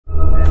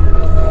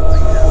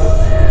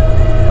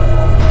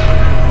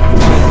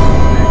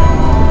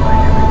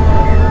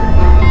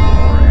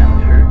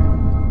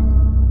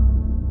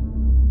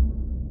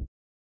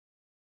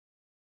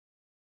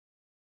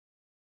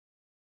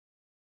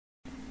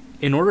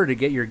In order to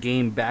get your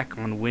game back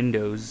on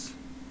Windows,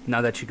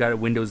 now that you got a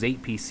Windows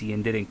 8 PC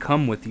and didn't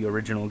come with the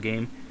original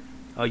game,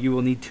 you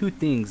will need two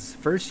things.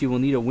 First, you will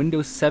need a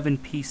Windows 7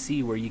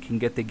 PC where you can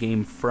get the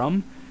game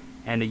from,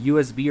 and a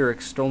USB or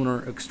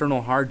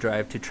external hard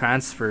drive to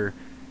transfer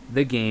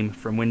the game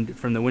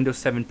from the Windows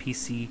 7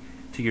 PC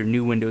to your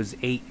new Windows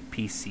 8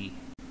 PC.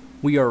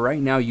 We are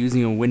right now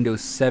using a Windows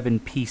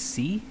 7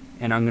 PC,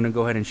 and I'm going to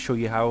go ahead and show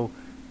you how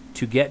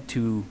to get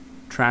to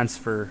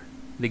transfer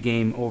the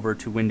game over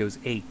to Windows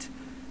 8.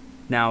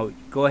 Now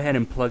go ahead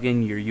and plug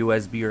in your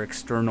USB or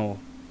external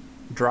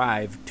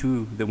drive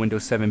to the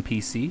Windows 7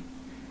 PC,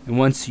 and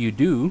once you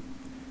do,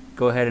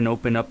 go ahead and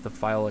open up the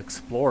File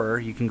Explorer.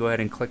 You can go ahead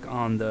and click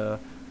on the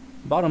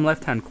bottom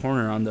left hand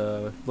corner on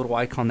the little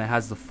icon that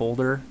has the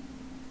folder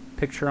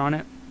picture on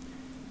it,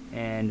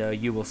 and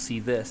you will see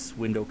this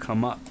window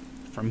come up.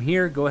 From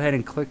here, go ahead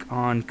and click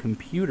on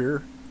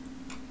Computer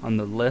on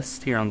the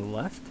list here on the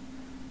left,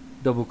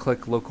 double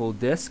click Local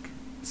Disk,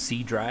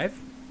 C drive,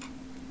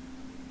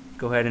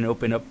 go ahead and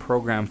open up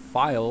Program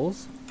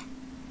Files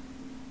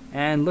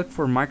and look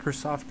for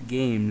Microsoft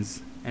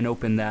Games and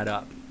open that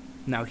up.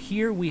 Now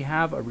here we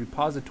have a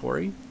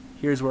repository.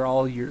 Here's where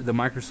all the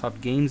Microsoft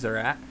games are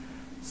at.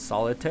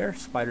 Solitaire,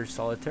 Spider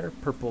Solitaire,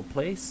 Purple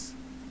Place.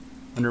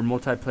 Under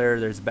multiplayer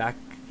there's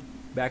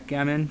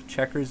Backgammon,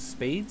 Checkers,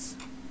 Spades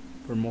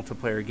for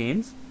multiplayer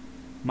games.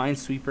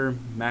 Minesweeper,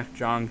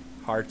 Mahjong,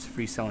 Hearts,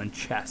 Freecell, and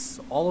Chess.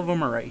 So all of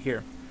them are right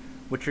here.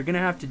 What you're going to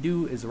have to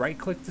do is right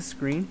click the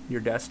screen,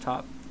 your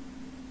desktop,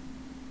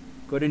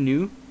 go to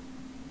New,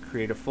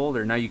 create a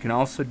folder. Now you can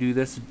also do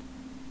this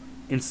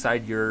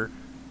inside your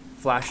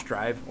flash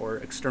drive or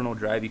external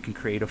drive. You can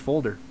create a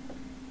folder.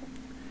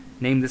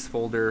 Name this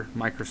folder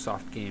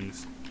Microsoft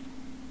Games.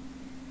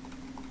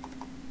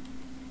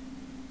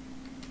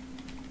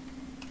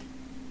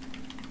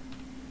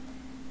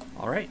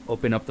 Alright,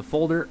 open up the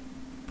folder,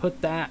 put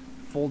that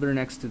folder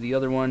next to the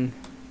other one,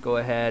 go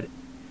ahead,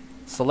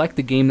 select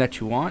the game that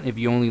you want. If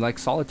you only like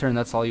Solitaire and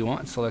that's all you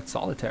want, select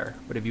Solitaire.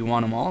 But if you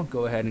want them all,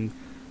 go ahead and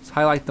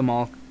highlight them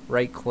all,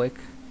 right click,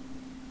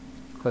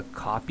 click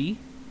copy,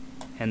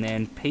 and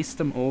then paste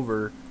them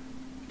over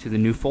to the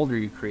new folder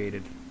you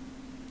created.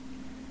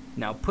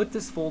 Now put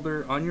this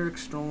folder on your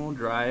external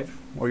drive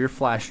or your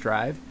flash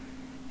drive,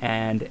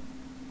 and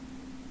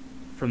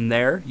from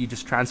there you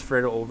just transfer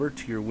it over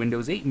to your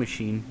Windows 8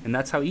 machine, and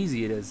that's how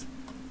easy it is.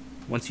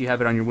 Once you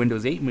have it on your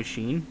Windows 8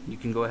 machine, you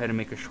can go ahead and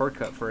make a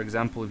shortcut. For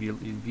example, if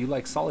you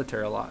like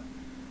Solitaire a lot,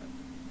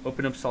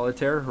 open up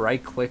Solitaire,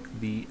 right click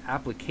the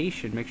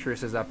application, make sure it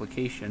says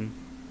application,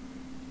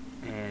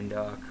 and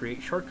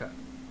create shortcut.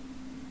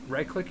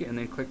 Right click it and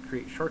then click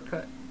create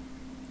shortcut.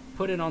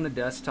 Put it on the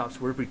desktop. So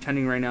we're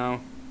pretending right now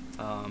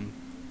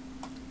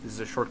this is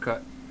a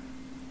shortcut.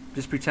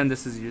 Just pretend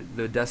this is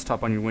the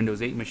desktop on your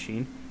Windows 8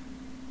 machine.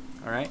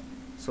 Alright,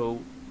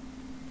 so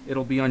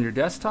it'll be on your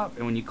desktop,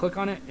 and when you click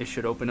on it, it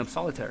should open up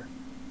Solitaire.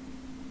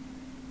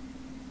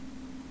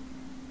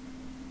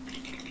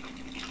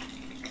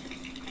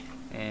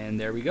 And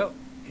there we go,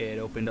 it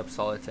opened up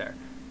Solitaire.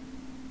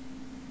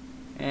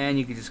 And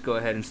you can just go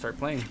ahead and start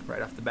playing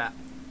right off the bat.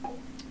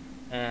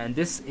 And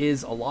this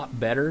is a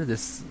lot better.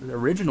 This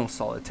original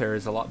Solitaire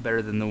is a lot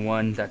better than the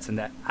one that's in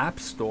that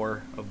App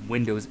Store of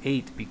Windows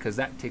 8, because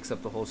that takes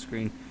up the whole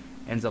screen,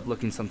 ends up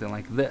looking something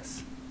like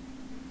this,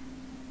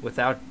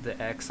 without the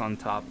X on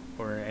top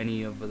or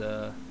any of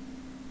the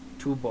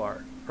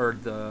toolbar or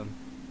the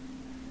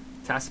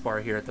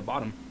taskbar here at the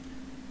bottom.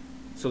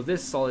 So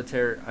this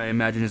Solitaire, I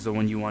imagine, is the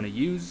one you want to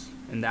use,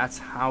 and that's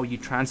how you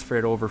transfer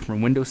it over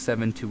from Windows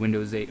 7 to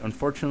Windows 8.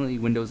 Unfortunately,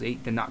 Windows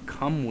 8 did not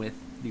come with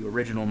the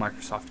original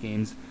Microsoft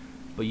games,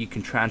 but you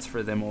can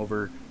transfer them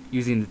over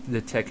using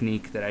the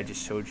technique that I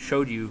just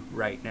showed you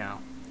right now.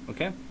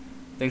 Okay?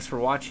 Thanks for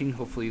watching.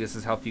 Hopefully this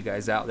has helped you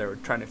guys out that were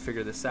trying to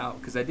figure this out,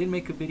 because I did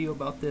make a video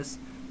about this,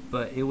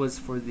 but it was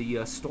for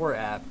the store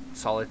app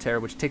Solitaire,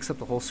 which takes up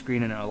the whole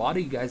screen, and a lot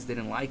of you guys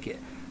didn't like it.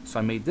 So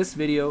I made this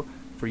video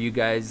for you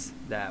guys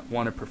that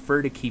want to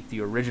prefer to keep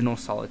the original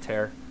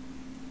Solitaire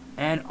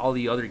and all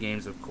the other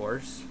games, of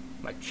course,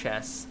 like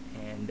chess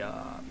and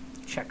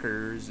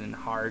checkers and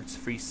hearts,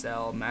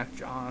 Freecell,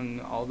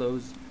 Mahjong, all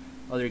those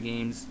other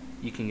games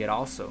you can get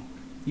also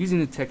using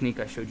the technique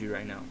I showed you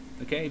right now.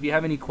 Okay, if you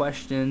have any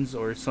questions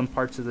or some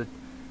parts of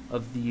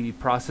the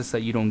process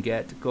that you don't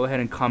get, go ahead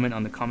and comment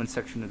on the comment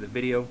section of the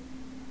video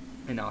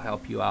and I'll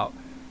help you out.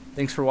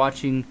 Thanks for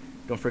watching.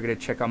 Don't forget to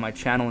check out my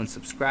channel and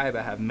subscribe.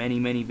 I have many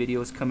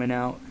videos coming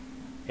out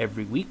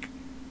every week,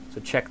 so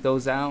check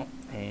those out,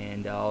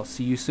 and I'll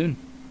see you soon.